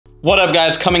What up,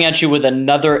 guys? Coming at you with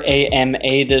another AMA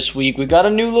this week. We got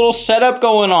a new little setup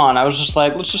going on. I was just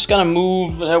like, let's just kind of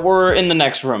move. We're in the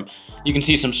next room. You can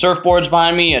see some surfboards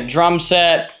behind me, a drum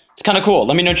set. It's kind of cool.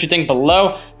 Let me know what you think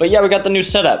below. But yeah, we got the new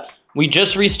setup. We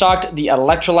just restocked the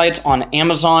electrolytes on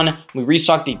Amazon. We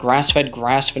restocked the grass-fed,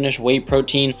 grass-finished whey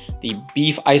protein, the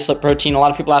beef isolate protein. A lot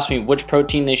of people ask me which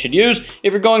protein they should use.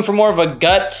 If you're going for more of a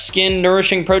gut, skin,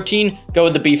 nourishing protein, go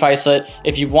with the beef isolate.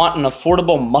 If you want an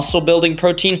affordable muscle-building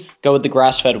protein, go with the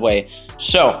grass-fed whey.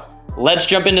 So let's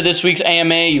jump into this week's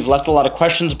AMA. You've left a lot of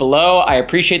questions below. I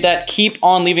appreciate that. Keep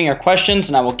on leaving your questions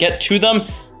and I will get to them.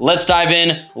 Let's dive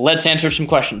in. Let's answer some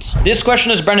questions. This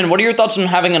question is, Brendan, what are your thoughts on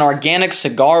having an organic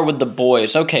cigar with the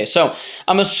boys? Okay, so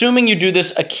I'm assuming you do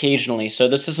this occasionally. So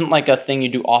this isn't like a thing you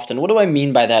do often. What do I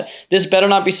mean by that? This better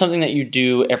not be something that you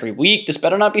do every week. This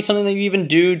better not be something that you even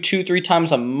do 2-3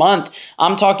 times a month.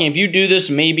 I'm talking if you do this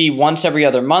maybe once every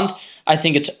other month, I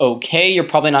think it's okay. You're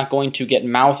probably not going to get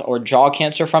mouth or jaw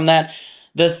cancer from that.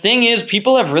 The thing is,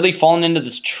 people have really fallen into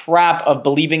this trap of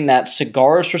believing that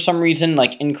cigars, for some reason,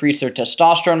 like increase their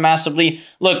testosterone massively.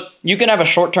 Look, you can have a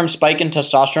short-term spike in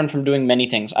testosterone from doing many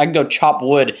things. I can go chop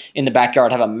wood in the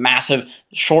backyard, have a massive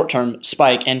short-term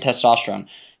spike in testosterone.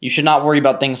 You should not worry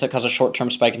about things that cause a short-term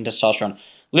spike in testosterone.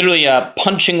 Literally,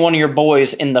 punching one of your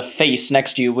boys in the face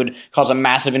next to you would cause a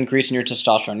massive increase in your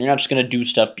testosterone. You're not just going to do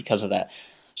stuff because of that.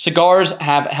 Cigars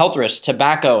have health risks.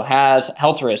 Tobacco has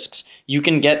health risks. You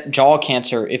can get jaw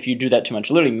cancer if you do that too much.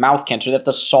 Literally mouth cancer. They have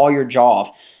to saw your jaw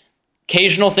off.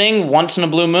 Occasional thing, once in a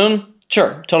blue moon,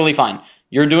 sure, totally fine.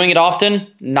 You're doing it often,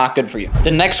 not good for you.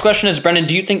 The next question is, Brendan,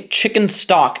 do you think chicken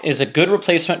stock is a good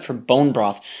replacement for bone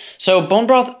broth? So bone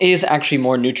broth is actually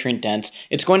more nutrient dense.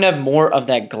 It's going to have more of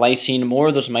that glycine, more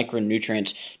of those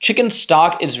micronutrients. Chicken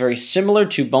stock is very similar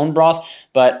to bone broth,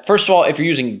 but first of all, if you're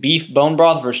using beef bone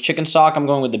broth versus chicken stock, I'm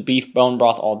going with the beef bone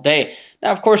broth all day.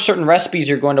 Now, of course, certain recipes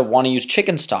you're going to want to use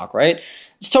chicken stock, right?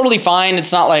 It's totally fine.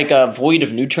 It's not like a void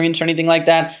of nutrients or anything like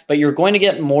that, but you're going to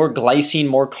get more glycine,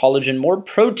 more collagen, more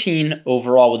protein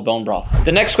overall with bone broth.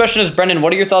 The next question is, Brendan,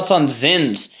 what are your thoughts on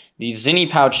Zins, the Zinni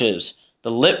pouches,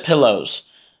 the lip pillows?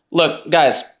 Look,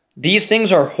 guys, these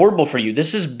things are horrible for you.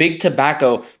 This is big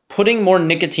tobacco putting more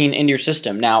nicotine into your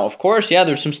system. Now, of course, yeah,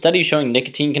 there's some studies showing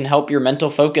nicotine can help your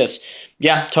mental focus.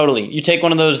 Yeah, totally. You take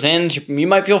one of those Zins, you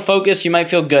might feel focused, you might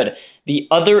feel good. The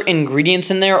other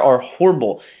ingredients in there are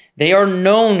horrible. They are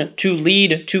known to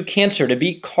lead to cancer, to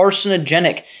be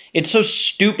carcinogenic. It's so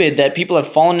stupid that people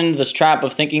have fallen into this trap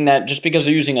of thinking that just because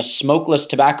they're using a smokeless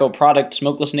tobacco product,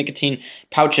 smokeless nicotine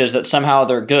pouches, that somehow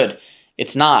they're good.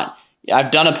 It's not.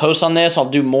 I've done a post on this. I'll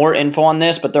do more info on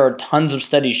this, but there are tons of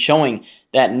studies showing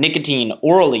that nicotine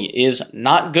orally is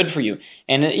not good for you.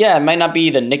 And yeah, it might not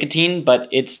be the nicotine, but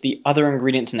it's the other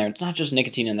ingredients in there. It's not just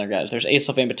nicotine in there, guys. There's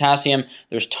acesulfame potassium.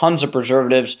 There's tons of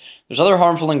preservatives. There's other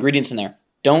harmful ingredients in there.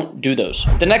 Don't do those.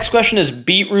 The next question is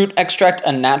beetroot extract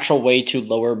a natural way to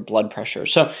lower blood pressure?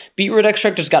 So beetroot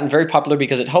extract has gotten very popular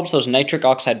because it helps those nitric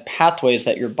oxide pathways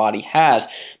that your body has.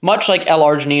 Much like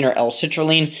L-arginine or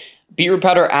L-citrulline, beetroot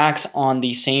powder acts on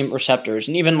the same receptors,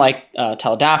 and even like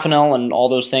tadafinil and all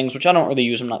those things, which I don't really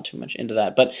use. I'm not too much into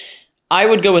that, but I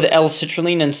would go with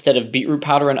L-citrulline instead of beetroot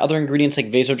powder and other ingredients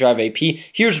like Vasodrive AP.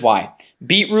 Here's why.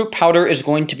 Beetroot powder is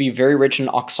going to be very rich in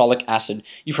oxalic acid.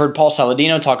 You've heard Paul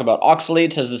Saladino talk about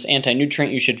oxalates as this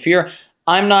anti-nutrient you should fear.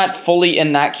 I'm not fully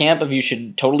in that camp of you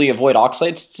should totally avoid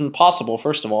oxalates. It's impossible,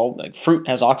 first of all. Like fruit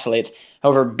has oxalates.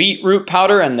 However, beetroot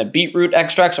powder and the beetroot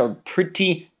extracts are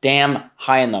pretty damn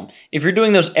high in them. If you're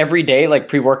doing those every day, like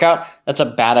pre-workout, that's a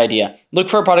bad idea. Look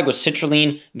for a product with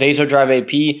citrulline, Vasodrive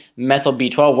AP, methyl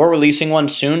B12. We're releasing one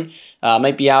soon.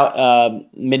 Might be out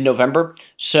mid-November.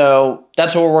 So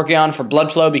that's what we're working on for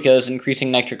blood flow, because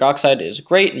increasing nitric oxide is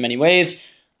great in many ways.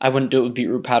 I wouldn't do it with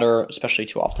beetroot powder, especially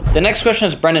too often. The next question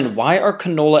is, Brendan, why are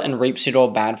canola and rapeseed oil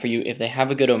bad for you if they have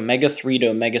a good omega-3 to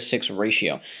omega-6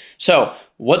 ratio? So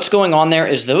what's going on there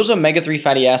is those omega-3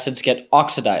 fatty acids get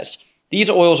oxidized. These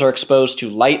oils are exposed to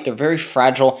light. They're very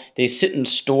fragile. They sit in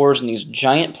stores in these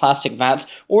giant plastic vats,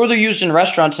 or they're used in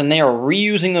restaurants and they are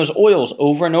reusing those oils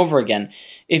over and over again.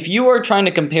 If you are trying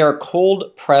to compare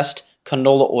cold-pressed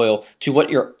canola oil to what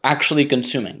you're actually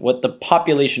consuming, what the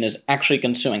population is actually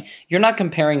consuming, you're not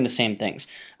comparing the same things.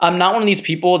 I'm not one of these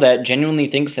people that genuinely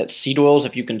thinks that seed oils,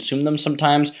 if you consume them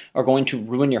sometimes, are going to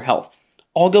ruin your health.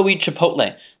 I'll go eat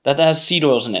Chipotle. That has seed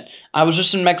oils in it. I was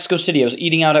just in Mexico City. I was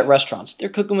eating out at restaurants. They're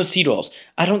cooking with seed oils.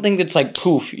 I don't think it's like,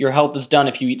 poof, your health is done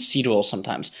if you eat seed oils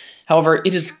sometimes. However,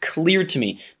 it is clear to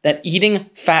me that eating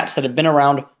fats that have been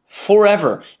around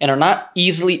forever and are not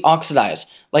easily oxidized,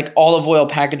 like olive oil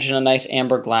packaged in a nice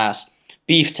amber glass,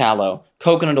 beef tallow,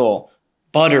 coconut oil,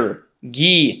 butter,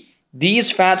 ghee,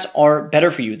 These fats are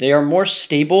better for you. They are more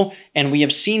stable, and we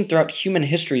have seen throughout human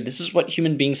history, this is what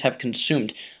human beings have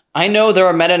consumed. I know there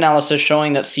are meta-analysis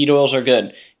showing that seed oils are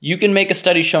good. You can make a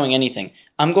study showing anything.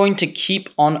 I'm going to keep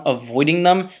on avoiding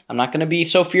them. I'm not going to be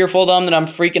so fearful of them that I'm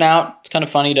freaking out. It's kind of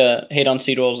funny to hate on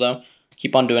seed oils, though.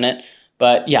 Keep on doing it.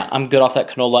 But yeah, I'm good off that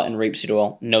canola and rapeseed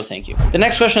oil. No, thank you. The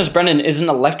next question is, Brendan, is an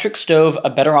electric stove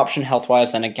a better option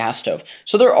health-wise than a gas stove?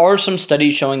 So there are some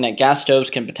studies showing that gas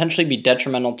stoves can potentially be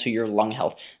detrimental to your lung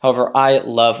health. However, I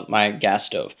love my gas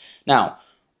stove. Now,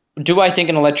 do I think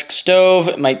an electric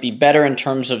stove might be better in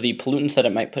terms of the pollutants that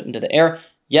it might put into the air?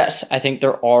 Yes, I think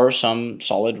there are some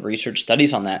solid research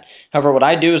studies on that. However, what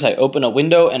I do is I open a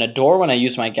window and a door when I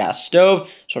use my gas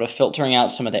stove, sort of filtering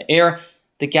out some of the air.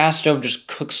 The gas stove just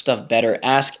cooks stuff better.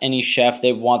 Ask any chef,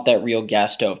 they want that real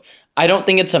gas stove. I don't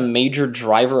think it's a major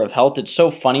driver of health. It's so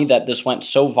funny that this went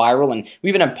so viral, and we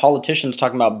even have politicians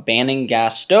talking about banning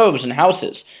gas stoves in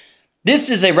houses.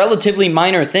 This is a relatively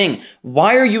minor thing.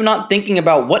 Why are you not thinking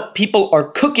about what people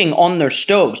are cooking on their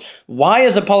stoves? Why,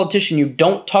 as a politician, you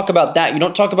don't talk about that? You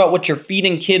don't talk about what you're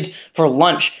feeding kids for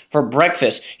lunch, for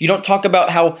breakfast. You don't talk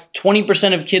about how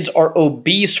 20% of kids are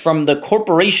obese from the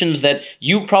corporations that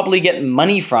you probably get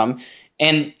money from.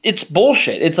 And it's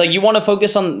bullshit. It's like you want to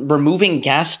focus on removing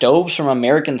gas stoves from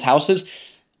Americans' houses.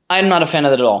 I'm not a fan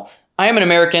of that at all. I am an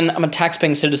American. I'm a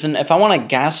tax-paying citizen. If I want a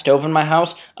gas stove in my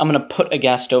house, I'm going to put a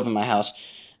gas stove in my house.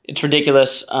 It's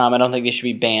ridiculous. I don't think they should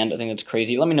be banned. I think that's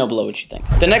crazy. Let me know below what you think.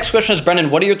 The next question is,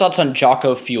 Brendan, what are your thoughts on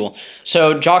Jocko Fuel?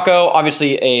 So Jocko,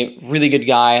 obviously a really good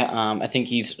guy. I think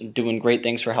he's doing great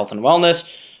things for health and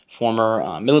wellness.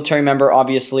 Former military member,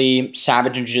 obviously.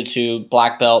 Savage in Jiu-Jitsu,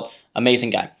 black belt.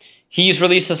 Amazing guy. He's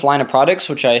released this line of products,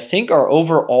 which I think are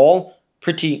overall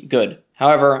pretty good.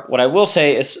 However, what I will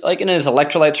say is, like in his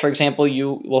electrolytes, for example,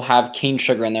 you will have cane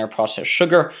sugar in there, processed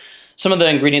sugar. Some of the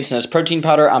ingredients in his protein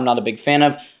powder, I'm not a big fan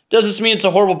of. Does this mean it's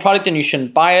a horrible product and you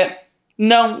shouldn't buy it?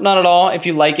 No, not at all. If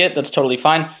you like it, that's totally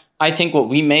fine. I think what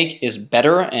we make is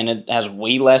better, and it has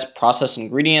way less processed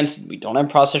ingredients. We don't have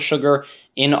processed sugar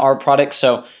in our products,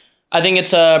 so I think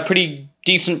it's a pretty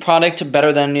decent product,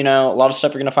 better than, a lot of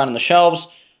stuff you're going to find on the shelves.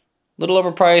 A little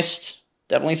overpriced.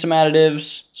 Definitely some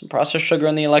additives, some processed sugar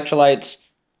in the electrolytes.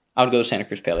 I would go Santa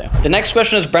Cruz Paleo. The next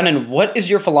question is, Brendan, what is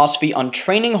your philosophy on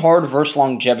training hard versus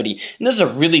longevity? And this is a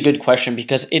really good question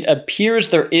because it appears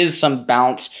there is some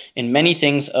balance in many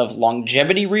things of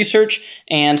longevity research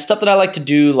and stuff that I like to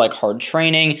do, like hard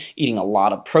training, eating a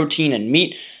lot of protein and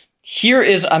meat.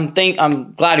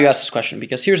 I'm glad you asked this question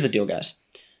because here's the deal, guys.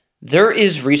 There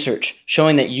is research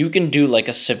showing that you can do like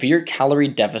a severe calorie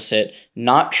deficit,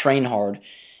 not train hard,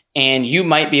 and you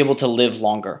might be able to live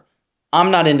longer. I'm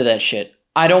not into that shit.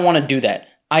 I don't want to do that.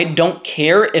 I don't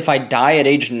care if I die at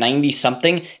age 90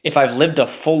 something if I've lived a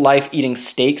full life eating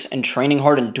steaks and training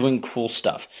hard and doing cool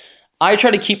stuff. I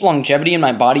try to keep longevity in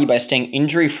my body by staying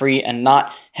injury-free and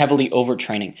not heavily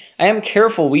overtraining. I am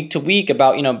careful week to week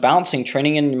about, balancing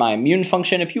training and my immune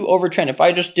function. If you overtrain, if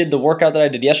I just did the workout that I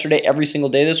did yesterday every single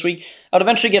day this week, I would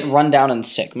eventually get run down and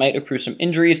sick. Might accrue some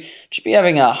injuries, just be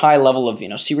having a high level of,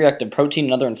 C-reactive protein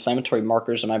and other inflammatory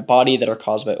markers in my body that are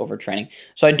caused by overtraining.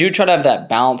 So I do try to have that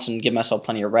balance and give myself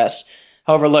plenty of rest.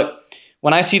 However, look,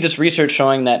 when I see this research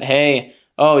showing that, hey,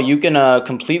 you can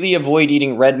completely avoid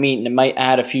eating red meat and it might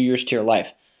add a few years to your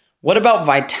life. What about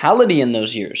vitality in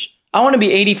those years? I want to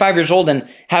be 85 years old and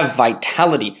have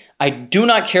vitality. I do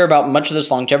not care about much of this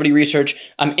longevity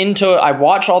research. I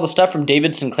watch all the stuff from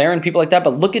David Sinclair and people like that,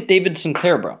 but look at David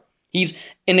Sinclair, bro. He's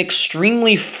an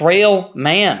extremely frail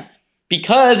man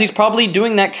because he's probably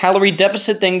doing that calorie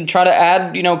deficit thing to try to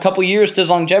add, a couple years to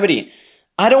his longevity.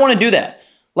 I don't want to do that.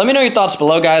 Let me know your thoughts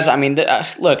below, guys.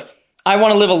 Look, I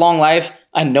want to live a long life.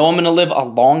 I know I'm going to live a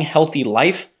long, healthy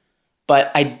life,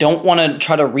 but I don't want to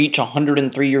try to reach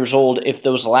 103 years old if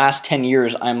those last 10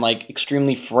 years I'm like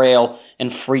extremely frail and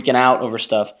freaking out over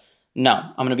stuff. No,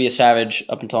 I'm going to be a savage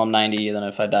up until I'm 90, and then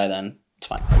if I die then, it's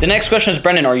fine. The next question is,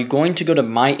 Brendan, are you going to go to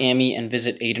Miami and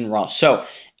visit Aiden Ross? So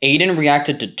Aiden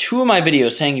reacted to 2 of my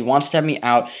videos saying he wants to have me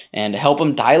out and help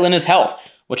him dial in his health,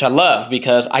 which I love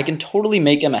because I can totally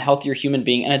make him a healthier human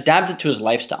being and adapt it to his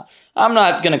lifestyle. I'm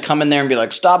not going to come in there and be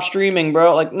like, stop streaming,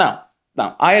 bro. Like, no.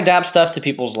 I adapt stuff to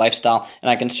people's lifestyle, and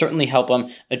I can certainly help him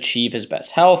achieve his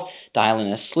best health, dial in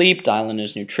his sleep, dial in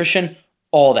his nutrition,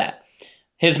 all that.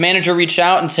 His manager reached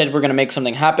out and said, we're going to make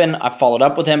something happen. I followed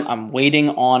up with him. I'm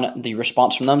waiting on the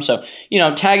response from them. So,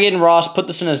 tag Aiden Ross, put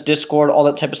this in his Discord, all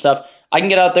that type of stuff. I can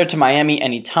get out there to Miami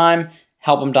anytime,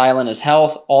 help him dial in his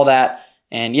health, all that.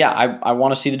 And yeah, I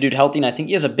want to see the dude healthy, and I think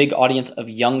he has a big audience of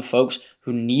young folks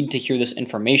who need to hear this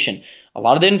information. A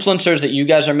lot of the influencers that you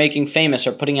guys are making famous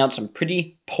are putting out some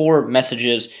pretty poor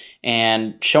messages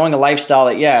and showing a lifestyle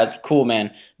that, yeah, it's cool,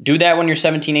 man. Do that when you're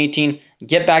 17, 18.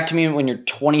 Get back to me when you're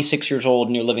 26 years old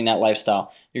and you're living that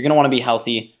lifestyle. You're going to want to be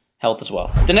healthy. Health as well.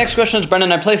 The next question is,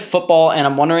 Brendan, I play football and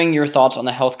I'm wondering your thoughts on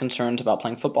the health concerns about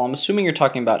playing football. I'm assuming you're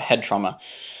talking about head trauma.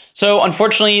 So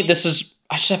unfortunately, I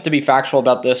just have to be factual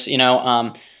about this.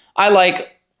 I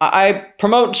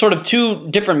promote sort of two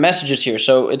different messages here,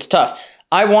 so it's tough.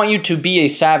 I want you to be a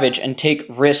savage and take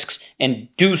risks and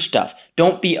do stuff.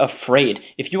 Don't be afraid.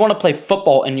 If you want to play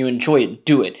football and you enjoy it,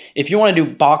 do it. If you want to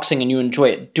do boxing and you enjoy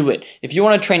it, do it. If you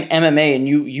want to train MMA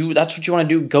and that's what you want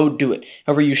to do, go do it.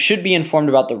 However, you should be informed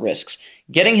about the risks.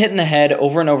 Getting hit in the head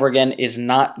over and over again is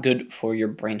not good for your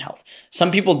brain health.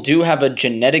 Some people do have a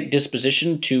genetic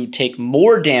disposition to take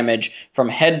more damage from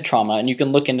head trauma, and you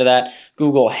can look into that.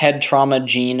 Google head trauma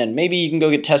gene, and maybe you can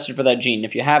go get tested for that gene.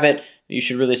 If you have it, you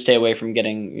should really stay away from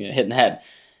getting hit in the head.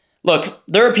 Look,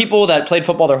 there are people that played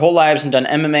football their whole lives and done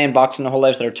MMA and boxing their whole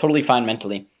lives that are totally fine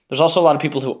mentally. There's also a lot of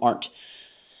people who aren't.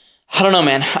 I don't know,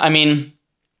 man. I mean,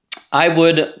 I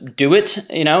would do it,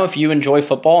 if you enjoy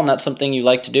football and that's something you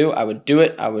like to do, I would do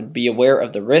it. I would be aware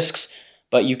of the risks,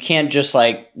 but you can't just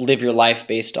live your life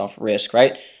based off risk,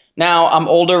 right? Now, I'm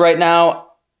older right now.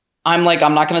 I'm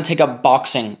not going to take up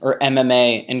boxing or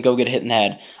MMA and go get hit in the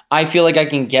head. I feel like I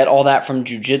can get all that from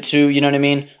jiu-jitsu, you know what I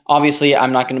mean? Obviously,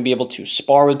 I'm not going to be able to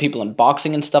spar with people in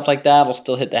boxing and stuff like that. I'll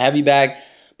still hit the heavy bag.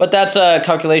 But that's a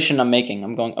calculation I'm making.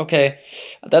 I'm going, okay,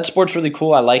 that sport's really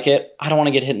cool. I like it. I don't want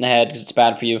to get hit in the head because it's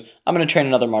bad for you. I'm going to train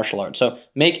another martial art. So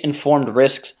make informed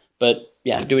risks, but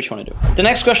yeah, do what you want to do. The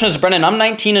next question is, Brendan, I'm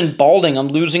 19 and balding. I'm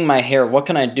losing my hair. What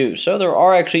can I do? So there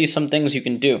are actually some things you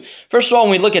can do. First of all,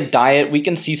 when we look at diet, we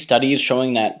can see studies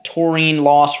showing that taurine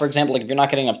loss, for example, if you're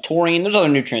not getting enough taurine, there's other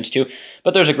nutrients too,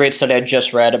 but there's a great study I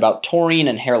just read about taurine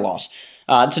and hair loss.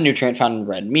 It's a nutrient found in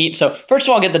red meat. So first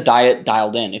of all, get the diet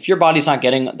dialed in. If your body's not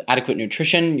getting adequate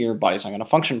nutrition, your body's not going to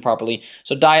function properly.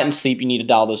 So diet and sleep, you need to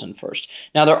dial those in first.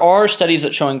 Now, there are studies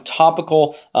that showing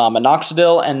topical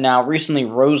minoxidil, and now recently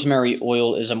rosemary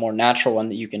oil is a more natural one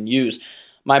that you can use.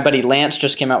 My buddy Lance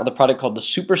just came out with a product called the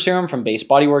Super Serum from Base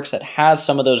Bodyworks that has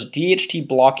some of those DHT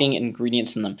blocking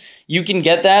ingredients in them. You can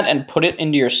get that and put it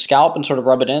into your scalp and sort of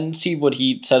rub it in, see what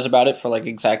he says about it for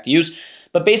exact use.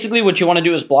 But basically what you want to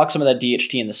do is block some of that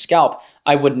DHT in the scalp.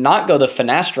 I would not go the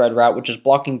finasteride route, which is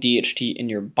blocking DHT in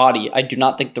your body. I do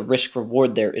not think the risk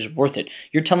reward there is worth it.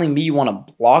 You're telling me you want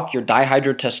to block your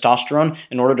dihydrotestosterone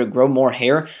in order to grow more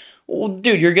hair? Well,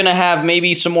 dude, you're going to have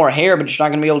maybe some more hair, but you're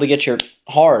not going to be able to get your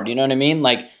hard, you know what I mean?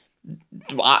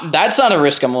 That's not a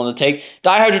risk I'm willing to take.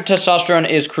 Dihydrotestosterone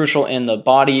is crucial in the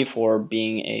body for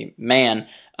being a man.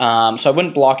 So I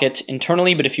wouldn't block it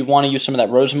internally, but if you want to use some of that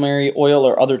rosemary oil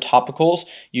or other topicals,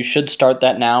 you should start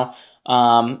that now.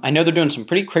 I know they're doing some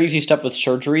pretty crazy stuff with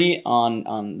surgery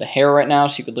on the hair right now,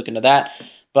 so you could look into that.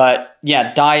 But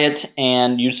yeah, diet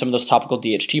and use some of those topical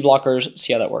DHT blockers,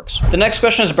 see how that works. The next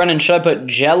question is, Brendan, should I put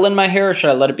gel in my hair or should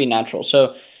I let it be natural?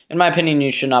 So in my opinion,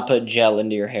 you should not put gel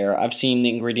into your hair. I've seen the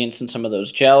ingredients in some of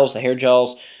those gels, the hair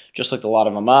gels. Just looked a lot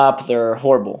of them up. They're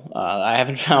horrible. I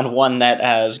haven't found one that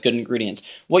has good ingredients.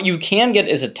 What you can get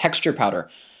is a texture powder.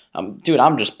 Dude,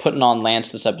 I'm just putting on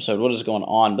Lance this episode. What is going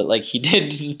on? But he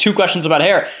did 2 questions about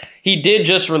hair. He did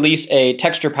just release a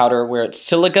texture powder where it's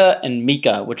silica and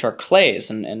mica, which are clays,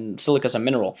 and silica is a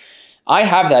mineral. I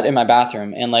have that in my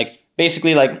bathroom, and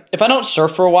basically, if I don't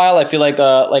surf for a while, I feel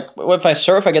if I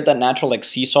surf, I get that natural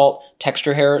sea salt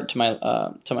texture hair to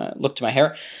my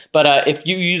hair. But if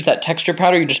you use that texture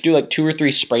powder, you just do 2 or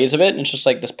 3 sprays of it, and it's just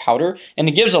this powder, and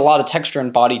it gives a lot of texture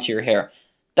and body to your hair.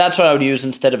 That's what I would use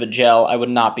instead of a gel. I would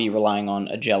not be relying on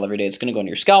a gel every day. It's going to go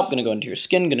into your scalp, going to go into your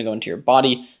skin, going to go into your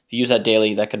body. If you use that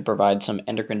daily, that could provide some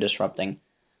endocrine disrupting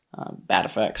bad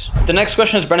effects. The next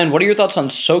question is, Brendan, what are your thoughts on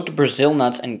soaked Brazil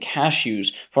nuts and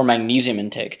cashews for magnesium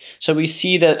intake? So we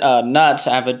see that nuts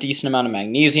have a decent amount of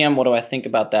magnesium. What do I think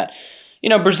about that?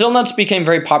 Brazil nuts became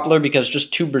very popular because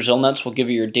just 2 Brazil nuts will give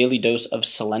you your daily dose of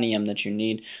selenium that you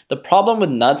need. The problem with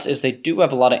nuts is they do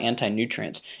have a lot of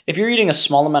anti-nutrients. If you're eating a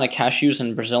small amount of cashews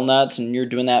and Brazil nuts and you're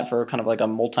doing that for kind of a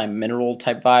multi-mineral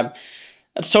type vibe,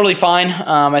 that's totally fine.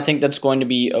 I think that's going to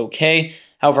be okay.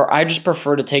 However, I just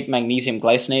prefer to take magnesium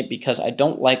glycinate because I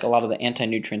don't like a lot of the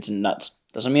anti-nutrients in nuts.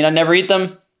 Doesn't mean I never eat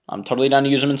them. I'm totally down to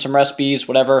use them in some recipes,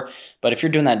 whatever. But if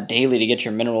you're doing that daily to get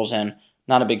your minerals in,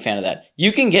 not a big fan of that.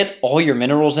 You can get all your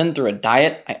minerals in through a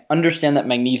diet. I understand that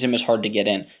magnesium is hard to get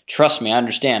in. Trust me, I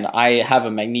understand. I have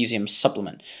a magnesium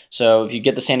supplement. So if you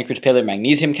get the Santa Cruz Paleo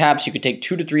magnesium caps, you could take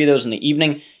 2 to 3 of those in the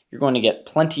evening. You're going to get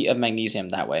plenty of magnesium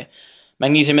that way.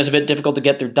 Magnesium is a bit difficult to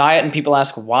get through diet, and people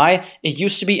ask why. It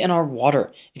used to be in our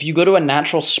water. If you go to a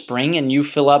natural spring and you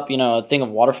fill up, a thing of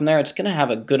water from there, it's going to have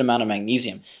a good amount of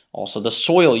magnesium. Also, the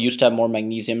soil used to have more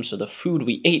magnesium, so the food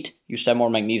we ate used to have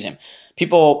more magnesium.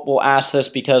 People will ask this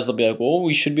because they'll be like, well,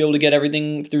 we should be able to get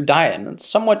everything through diet. And it's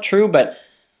somewhat true, but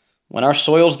when our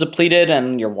soil's depleted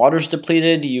and your water's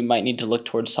depleted, you might need to look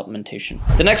towards supplementation.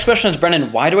 The next question is,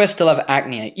 Brennan, why do I still have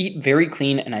acne? I eat very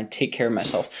clean and I take care of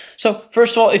myself. So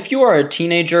first of all, if you are a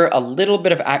teenager, a little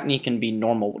bit of acne can be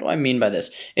normal. What do I mean by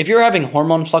this? If you're having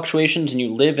hormone fluctuations and you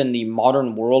live in the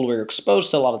modern world where you're exposed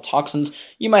to a lot of toxins,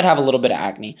 you might have a little bit of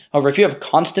acne. However, if you have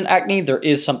constant acne, there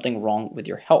is something wrong with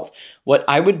your health. What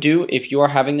I would do if you are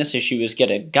having this issue is get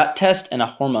a gut test and a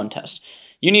hormone test.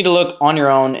 You need to look on your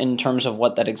own in terms of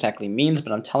what that exactly means,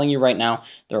 but I'm telling you right now,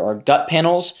 there are gut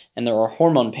panels and there are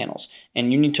hormone panels,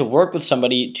 and you need to work with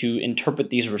somebody to interpret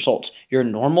these results. Your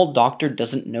normal doctor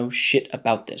doesn't know shit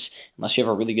about this unless you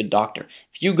have a really good doctor.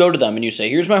 If you go to them and you say,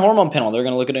 here's my hormone panel, they're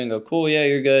going to look at it and go, cool, yeah,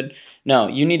 you're good. No,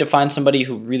 you need to find somebody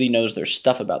who really knows their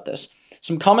stuff about this.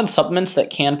 Some common supplements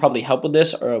that can probably help with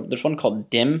this are, there's one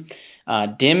called DIM.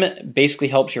 DIM basically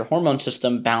helps your hormone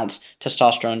system bounce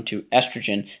testosterone to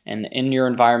estrogen, and in your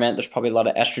environment, there's probably a lot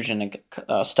of estrogen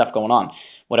stuff going on,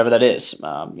 whatever that is.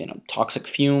 Toxic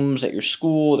fumes at your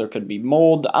school, there could be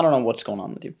mold, I don't know what's going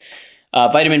on with you.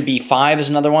 Vitamin B5 is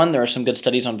another one. There are some good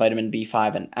studies on vitamin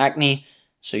B5 and acne,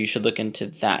 so you should look into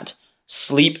that.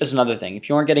 Sleep is another thing. If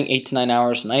you aren't getting 8 to 9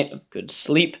 hours a night of good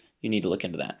sleep, you need to look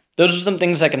into that. Those are some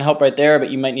things that can help right there,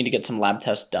 but you might need to get some lab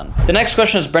tests done. The next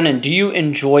question is, Brennan, do you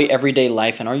enjoy everyday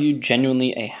life and are you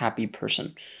genuinely a happy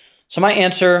person? So my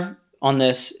answer on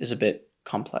this is a bit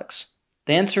complex.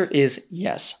 The answer is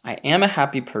yes, I am a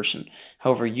happy person.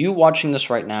 However, you watching this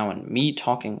right now and me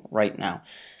talking right now,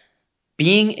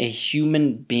 being a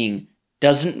human being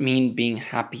doesn't mean being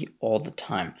happy all the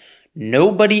time.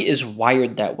 Nobody is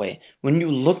wired that way. When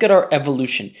you look at our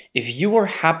evolution, if you were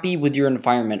happy with your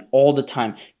environment all the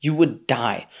time, you would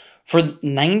die. For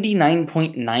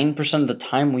 99.9% of the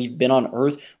time we've been on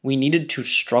Earth, we needed to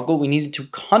struggle. We needed to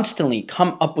constantly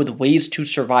come up with ways to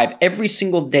survive every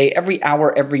single day, every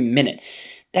hour, every minute.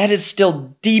 That is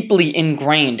still deeply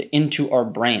ingrained into our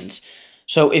brains.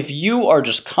 So if you are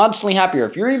just constantly happy, or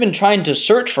if you're even trying to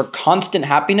search for constant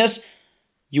happiness,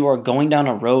 you are going down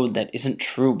a road that isn't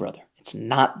true, brother. It's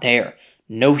not there.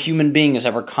 No human being is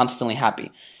ever constantly happy.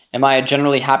 Am I a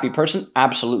generally happy person?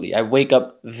 Absolutely. I wake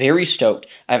up very stoked.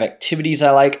 I have activities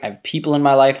I like. I have people in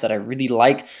my life that I really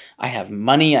like. I have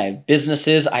money. I have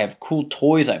businesses. I have cool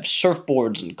toys. I have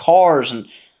surfboards and cars. And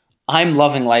I'm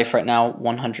loving life right now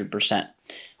 100%.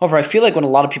 However, I feel like when a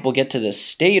lot of people get to this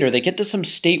state, or they get to some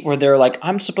state where they're like,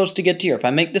 I'm supposed to get to here. If I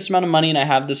make this amount of money and I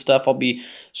have this stuff, I'll be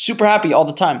super happy all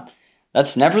the time.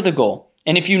 That's never the goal.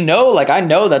 And if you know, like I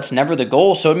know that's never the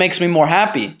goal, so it makes me more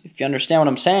happy, if you understand what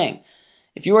I'm saying.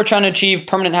 If you are trying to achieve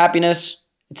permanent happiness,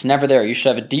 it's never there. You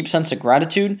should have a deep sense of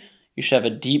gratitude. You should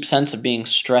have a deep sense of being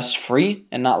stress-free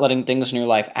and not letting things in your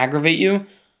life aggravate you.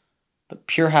 But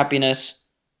pure happiness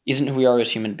isn't who we are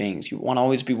as human beings. You want to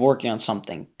always be working on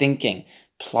something, thinking,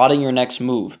 plotting your next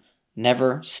move.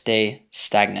 Never stay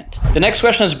stagnant. The next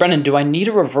question is, Brennan, do I need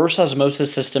a reverse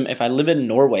osmosis system if I live in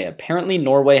Norway? Apparently,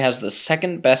 Norway has the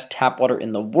second best tap water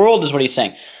in the world, is what he's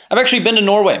saying. I've actually been to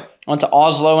Norway. I went to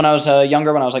Oslo when I was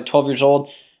younger, when I was like 12 years old.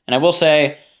 And I will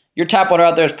say, your tap water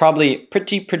out there is probably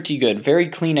pretty good. Very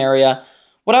clean area.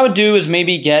 What I would do is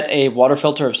maybe get a water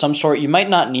filter of some sort. You might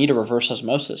not need a reverse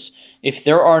osmosis. If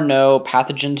there are no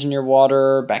pathogens in your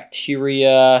water,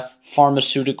 bacteria,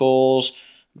 pharmaceuticals,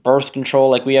 birth control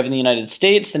like we have in the United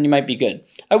States, then you might be good.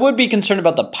 I would be concerned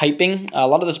about the piping. A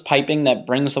lot of this piping that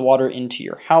brings the water into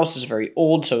your house is very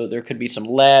old, so there could be some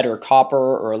lead or copper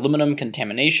or aluminum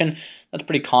contamination. That's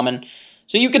pretty common.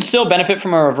 So you could still benefit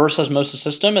from a reverse osmosis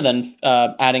system and then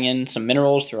adding in some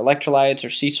minerals through electrolytes or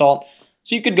sea salt.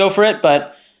 So you could go for it,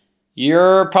 but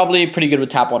you're probably pretty good with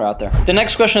tap water out there. The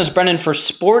next question is, Brennan, for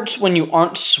sports when you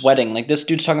aren't sweating, like this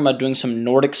dude's talking about doing some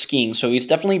Nordic skiing. So he's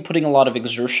definitely putting a lot of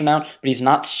exertion out, but he's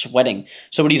not sweating.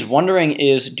 So what he's wondering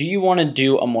is, do you want to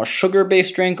do a more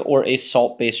sugar-based drink or a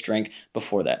salt-based drink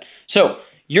before that? So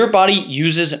your body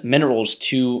uses minerals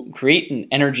to create an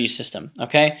energy system,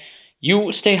 okay?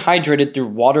 You stay hydrated through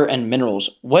water and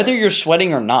minerals, whether you're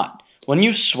sweating or not. When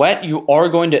you sweat, you are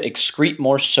going to excrete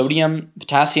more sodium,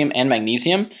 potassium, and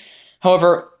magnesium.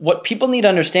 However, what people need to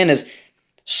understand is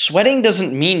sweating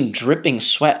doesn't mean dripping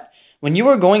sweat. When you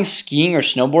are going skiing or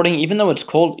snowboarding, even though it's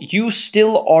cold, you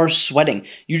still are sweating.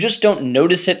 You just don't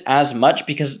notice it as much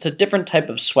because it's a different type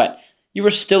of sweat. You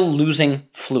are still losing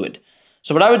fluid.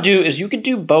 So what I would do is you could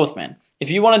do both, man. If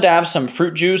you wanted to have some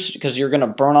fruit juice because you're going to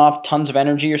burn off tons of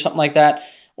energy or something like that,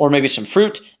 or maybe some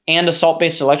fruit and a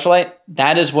salt-based electrolyte,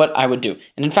 that is what I would do.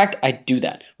 And in fact, I do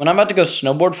that. When I'm about to go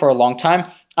snowboard for a long time,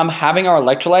 I'm having our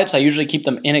electrolytes. I usually keep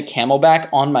them in a camelback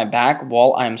on my back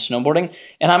while I'm snowboarding,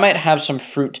 and I might have some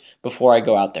fruit before I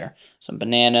go out there. Some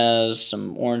bananas,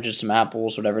 some oranges, some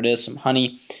apples, whatever it is, some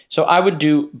honey. So I would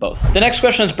do both. The next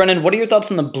question is, Brendan, what are your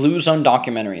thoughts on the Blue Zone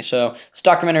documentary? So this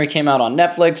documentary came out on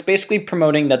Netflix, basically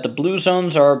promoting that the Blue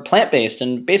Zones are plant-based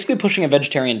and basically pushing a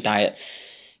vegetarian diet.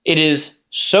 It is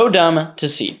so dumb to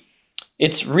see.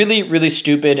 It's really, really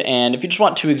stupid, and if you just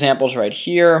want 2 examples right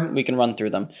here, we can run through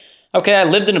them. Okay, I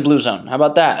lived in a blue zone. How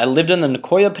about that? I lived in the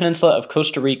Nicoya Peninsula of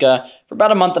Costa Rica for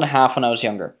about a month and a half when I was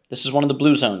younger. This is one of the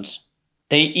blue zones.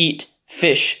 They eat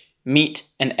fish, meat,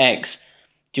 and eggs.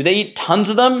 Do they eat tons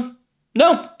of them?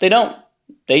 No, they don't.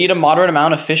 They eat a moderate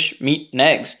amount of fish, meat, and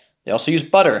eggs. They also use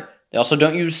butter. They also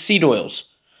don't use seed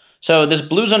oils. So this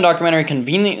Blue Zone documentary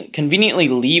conveniently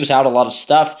leaves out a lot of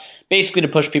stuff, basically to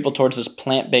push people towards this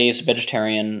plant-based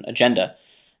vegetarian agenda.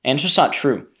 And it's just not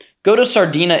true. Go to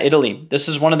Sardinia, Italy. This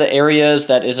is one of the areas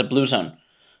that is a blue zone.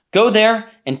 Go there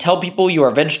and tell people you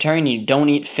are vegetarian and you don't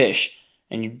eat fish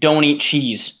and you don't eat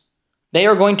cheese. They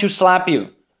are going to slap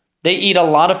you. They eat a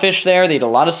lot of fish there. They eat a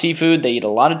lot of seafood. They eat a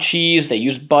lot of cheese. They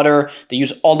use butter. They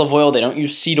use olive oil. They don't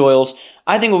use seed oils.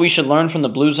 I think what we should learn from the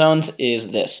blue zones is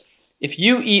this. If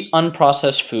you eat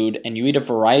unprocessed food and you eat a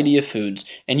variety of foods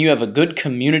and you have a good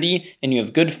community and you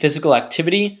have good physical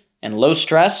activity and low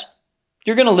stress,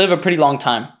 you're going to live a pretty long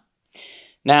time.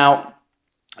 Now,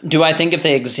 do I think if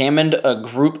they examined a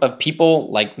group of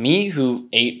people like me who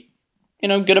ate,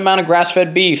 good amount of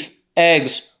grass-fed beef,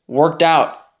 eggs, worked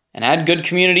out, and had good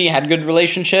community, had good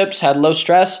relationships, had low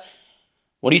stress,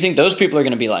 what do you think those people are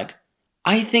going to be like?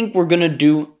 I think we're going to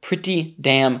do pretty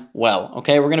damn well,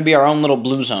 okay? We're going to be our own little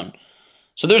blue zone.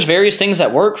 So there's various things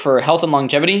that work for health and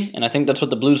longevity, and I think that's what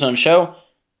the blue zones show.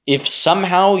 If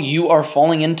somehow you are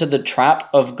falling into the trap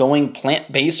of going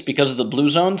plant-based because of the blue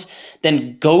zones,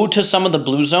 then go to some of the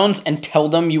blue zones and tell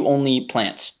them you only eat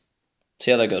plants. See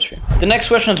how that goes for you. The next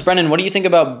question is, Brendan, what do you think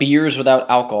about beers without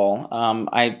alcohol?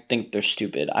 I think they're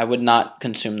stupid. I would not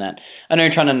consume that. I know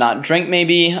you're trying to not drink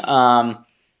maybe.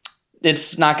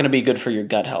 It's not going to be good for your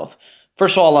gut health.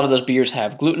 First of all, a lot of those beers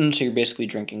have gluten, so you're basically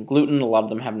drinking gluten. A lot of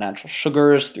them have natural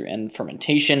sugars and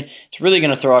fermentation. It's really going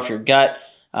to throw off your gut.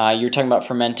 You're talking about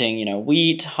fermenting,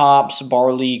 wheat, hops,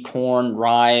 barley, corn,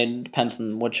 rye. Depends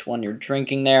on which one you're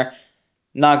drinking there.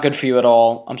 Not good for you at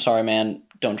all. I'm sorry, man.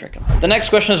 Don't drink them. The next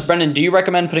question is, Brendan, do you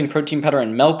recommend putting protein powder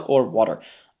in milk or water?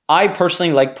 I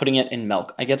personally like putting it in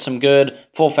milk. I get some good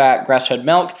full-fat grass-fed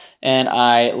milk, and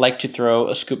I like to throw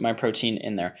a scoop of my protein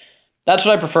in there. That's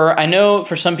what I prefer. I know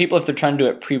for some people, if they're trying to do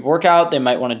it pre-workout, they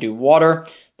might want to do water.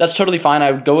 That's totally fine. I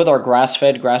would go with our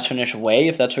grass-fed, grass-finished whey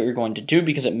if that's what you're going to do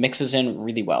because it mixes in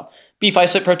really well. Beef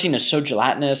isolate protein is so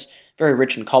gelatinous, very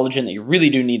rich in collagen that you really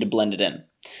do need to blend it in.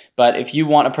 But if you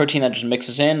want a protein that just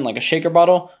mixes in like a shaker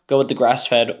bottle, go with the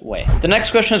grass-fed whey. The next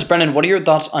question is, Brendan, what are your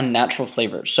thoughts on natural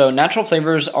flavors? So natural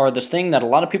flavors are this thing that a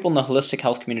lot of people in the holistic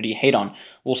health community hate on.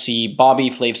 We'll see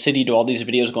Bobby, Flav City do all these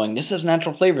videos going, this is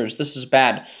natural flavors, this is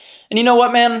bad. And you know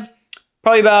what, man?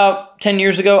 Probably about 10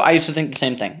 years ago, I used to think the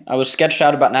same thing. I was sketched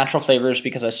out about natural flavors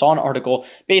because I saw an article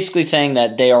basically saying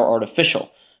that they are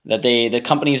artificial, that the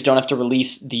companies don't have to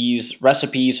release these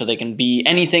recipes so they can be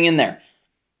anything in there.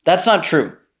 That's not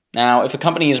true. Now, if a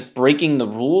company is breaking the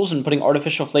rules and putting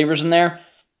artificial flavors in there,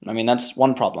 I mean, that's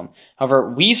one problem.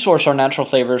 However, we source our natural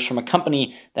flavors from a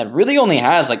company that really only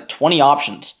has like 20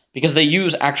 options because they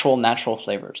use actual natural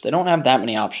flavors. They don't have that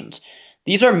many options.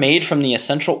 These are made from the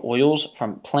essential oils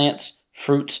from plants,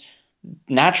 fruits,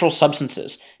 natural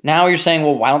substances. Now you're saying,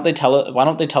 well, why don't they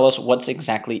tell us what's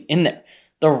exactly in there?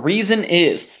 The reason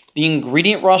is the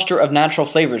ingredient roster of natural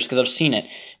flavors, because I've seen it,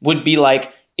 would be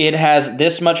like it has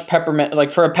this much peppermint, like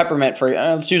for a peppermint,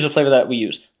 let's use a flavor that we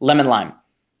use, lemon lime.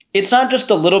 It's not just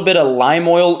a little bit of lime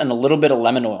oil and a little bit of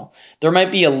lemon oil. There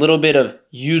might be a little bit of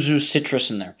yuzu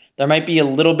citrus in there. There might be a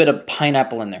little bit of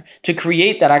pineapple in there to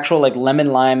create that actual like lemon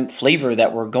lime flavor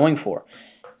that we're going for.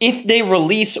 If they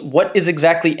release what is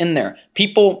exactly in there,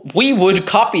 we would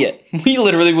copy it. We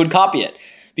literally would copy it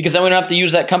because then we don't have to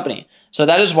use that company. So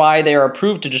that is why they are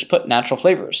approved to just put natural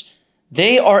flavors.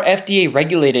 They are FDA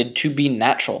regulated to be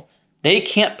natural. They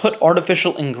can't put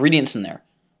artificial ingredients in there.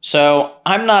 So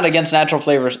I'm not against natural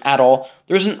flavors at all.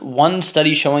 There isn't one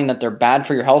study showing that they're bad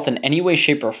for your health in any way,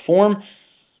 shape, or form.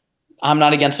 I'm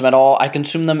not against them at all. I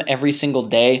consume them every single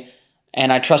day,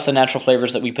 and I trust the natural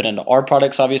flavors that we put into our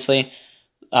products, obviously.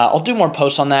 I'll do more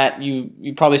posts on that.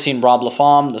 You've probably seen Rob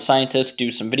Laflamme, the scientist, do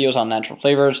some videos on natural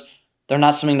flavors. They're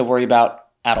not something to worry about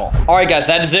at all. All right, guys,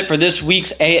 that is it for this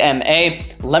week's AMA.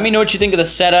 Let me know what you think of the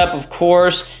setup. Of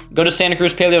course, go to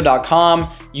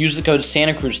santacruzpaleo.com, use the code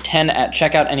SantaCruz10 at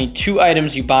checkout. Any 2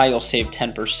 items you buy, you'll save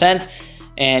 10%.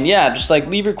 And yeah, just like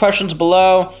leave your questions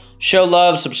below, show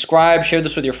love, subscribe, share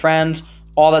this with your friends,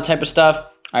 all that type of stuff.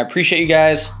 I appreciate you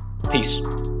guys.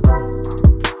 Peace.